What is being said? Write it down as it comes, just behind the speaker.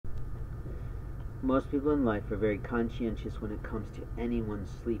Most people in life are very conscientious when it comes to anyone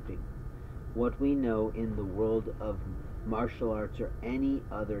sleeping. What we know in the world of martial arts or any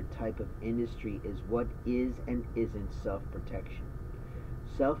other type of industry is what is and isn't self-protection.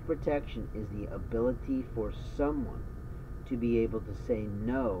 Self-protection is the ability for someone to be able to say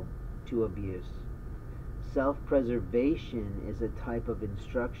no to abuse. Self-preservation is a type of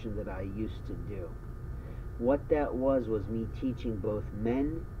instruction that I used to do. What that was me teaching both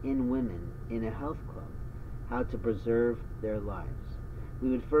men and women in a health club how to preserve their lives. We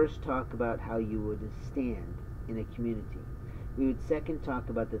would first talk about how you would stand in a community. We would second talk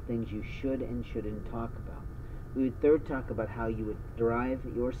about the things you should and shouldn't talk about. We would third talk about how you would drive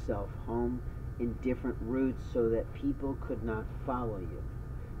yourself home in different routes so that people could not follow you.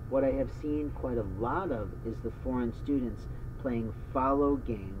 What I have seen quite a lot of is the foreign students playing follow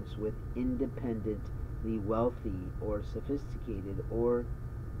games with independently wealthy or sophisticated or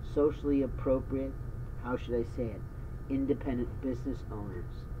socially appropriate, how should I say it, independent business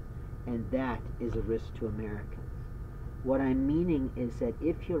owners. And that is a risk to Americans. What I'm meaning is that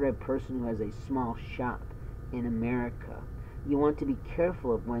if you're a person who has a small shop in America, you want to be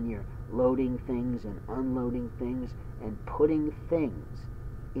careful of when you're loading things and unloading things and putting things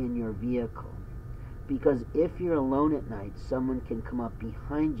in your vehicle. Because if you're alone at night, someone can come up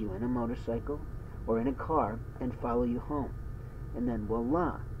behind you in a motorcycle or in a car and follow you home. And then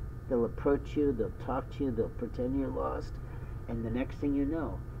voila, they'll approach you, they'll talk to you, they'll pretend you're lost, and the next thing you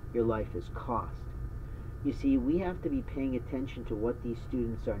know, your life is cost. You see, we have to be paying attention to what these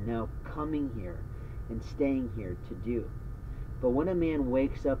students are now coming here and staying here to do. But when a man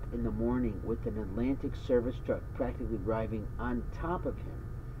wakes up in the morning with an Atlantic service truck practically driving on top of him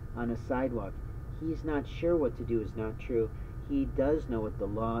on a sidewalk, he's not sure what to do is not true. He does know what the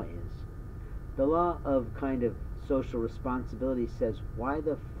law is. The law of kind of social responsibility says, why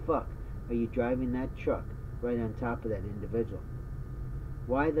the fuck are you driving that truck right on top of that individual?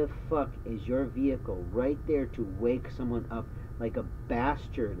 Why the fuck is your vehicle right there to wake someone up like a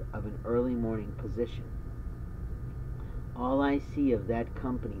bastard of an early morning position? All I see of that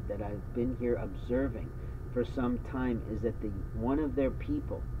company that I've been here observing for some time is that one of their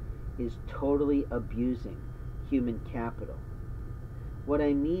people is totally abusing human capital. What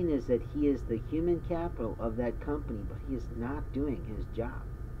I mean is that he is the human capital of that company, but he is not doing his job.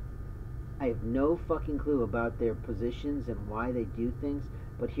 I have no fucking clue about their positions and why they do things,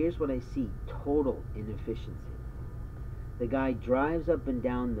 but here's what I see: total inefficiency. The guy drives up and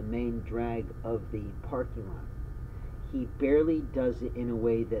down the main drag of the parking lot. He barely does it in a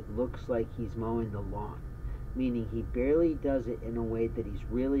way that looks like he's mowing the lawn, meaning he barely does it in a way that he's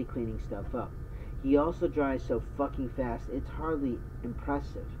really cleaning stuff up. He also drives so fucking fast, it's hardly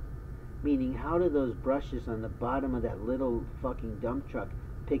impressive. Meaning, how do those brushes on the bottom of that little fucking dump truck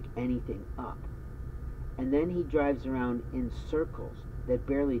pick anything up? And then he drives around in circles that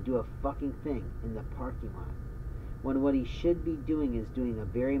barely do a fucking thing in the parking lot, when what he should be doing is doing a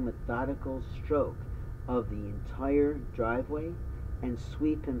very methodical stroke of the entire driveway and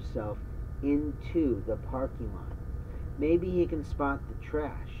sweep himself into the parking lot. Maybe he can spot the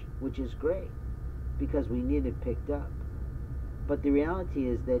trash, which is great, because we need it picked up. But the reality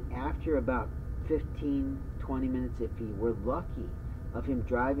is that after about 15-20 minutes, if he were lucky, of him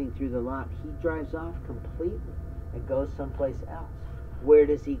driving through the lot, he drives off completely and goes someplace else. Where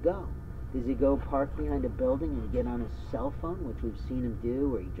does he go? Does he go park behind a building and get on his cell phone, which we've seen him do,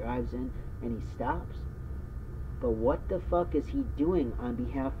 where he drives in and he stops? But what the fuck is he doing on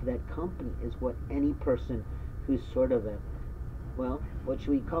behalf of that company is what any person who's sort of a, well, what should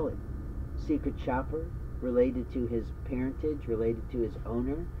we call it? Secret shopper, related to his parentage, related to his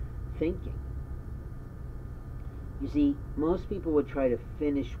owner, thinking. You see, most people would try to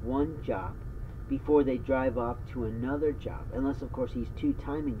finish one job before they drive off to another job, unless of course he's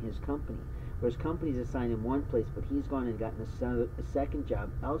two-timing his company, where his company's assigned him one place, but he's gone and gotten a second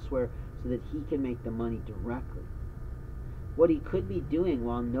job elsewhere so that he can make the money directly. What he could be doing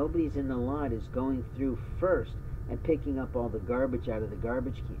while nobody's in the lot is going through first and picking up all the garbage out of the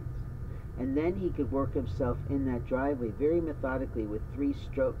garbage cans. And then he could work himself in that driveway very methodically with 3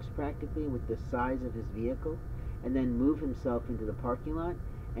 strokes practically with the size of his vehicle, and then move himself into the parking lot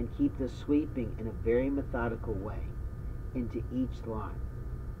and keep the sweeping in a very methodical way into each lot,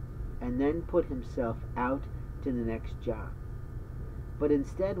 and then put himself out to the next job. But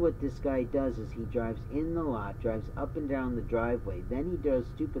instead what this guy does is he drives in the lot, drives up and down the driveway, then he does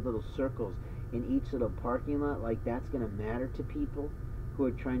stupid little circles in each little parking lot, like that's going to matter to people who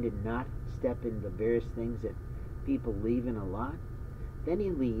are trying to not step in the various things that people leave in a lot. Then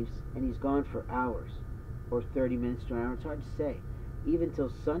he leaves and he's gone for hours, or 30 minutes to an hour, it's hard to say, even till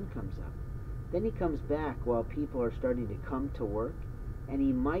sun comes up. Then he comes back while people are starting to come to work, and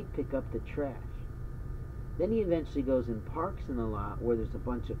he might pick up the trash. Then he eventually goes and parks in the lot where there's a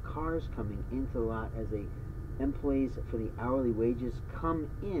bunch of cars coming into the lot as the employees for the hourly wages come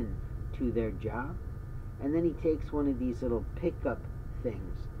in to their job. And then he takes one of these little pickup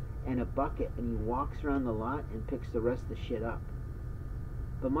things and a bucket, and he walks around the lot and picks the rest of the shit up.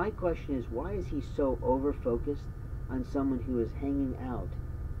 But my question is, why is he so over-focused on someone who is hanging out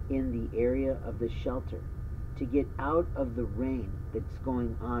in the area of the shelter to get out of the rain that's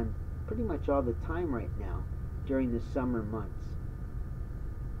going on pretty much all the time right now during the summer months?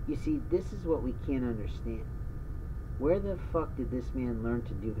 You see, this is what we can't understand. Where the fuck did this man learn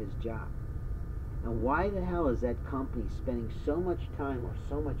to do his job? And why the hell is that company spending so much time or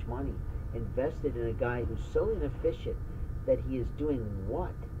so much money invested in a guy who's so inefficient that he is doing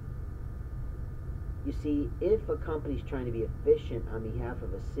what? You see, if a company's trying to be efficient on behalf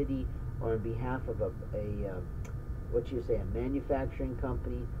of a city or on behalf of a manufacturing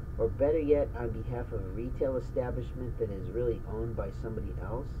company, or better yet, on behalf of a retail establishment that is really owned by somebody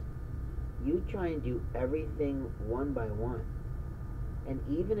else, you try and do everything one by one. And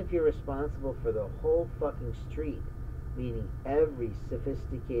even if you're responsible for the whole fucking street, meaning every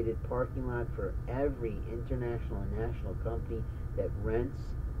sophisticated parking lot for every international and national company that rents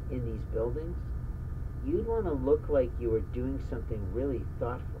in these buildings, you'd want to look like you were doing something really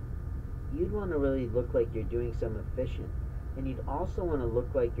thoughtful. You'd want to really look like you're doing something efficient. And you'd also want to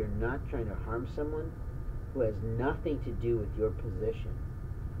look like you're not trying to harm someone who has nothing to do with your position.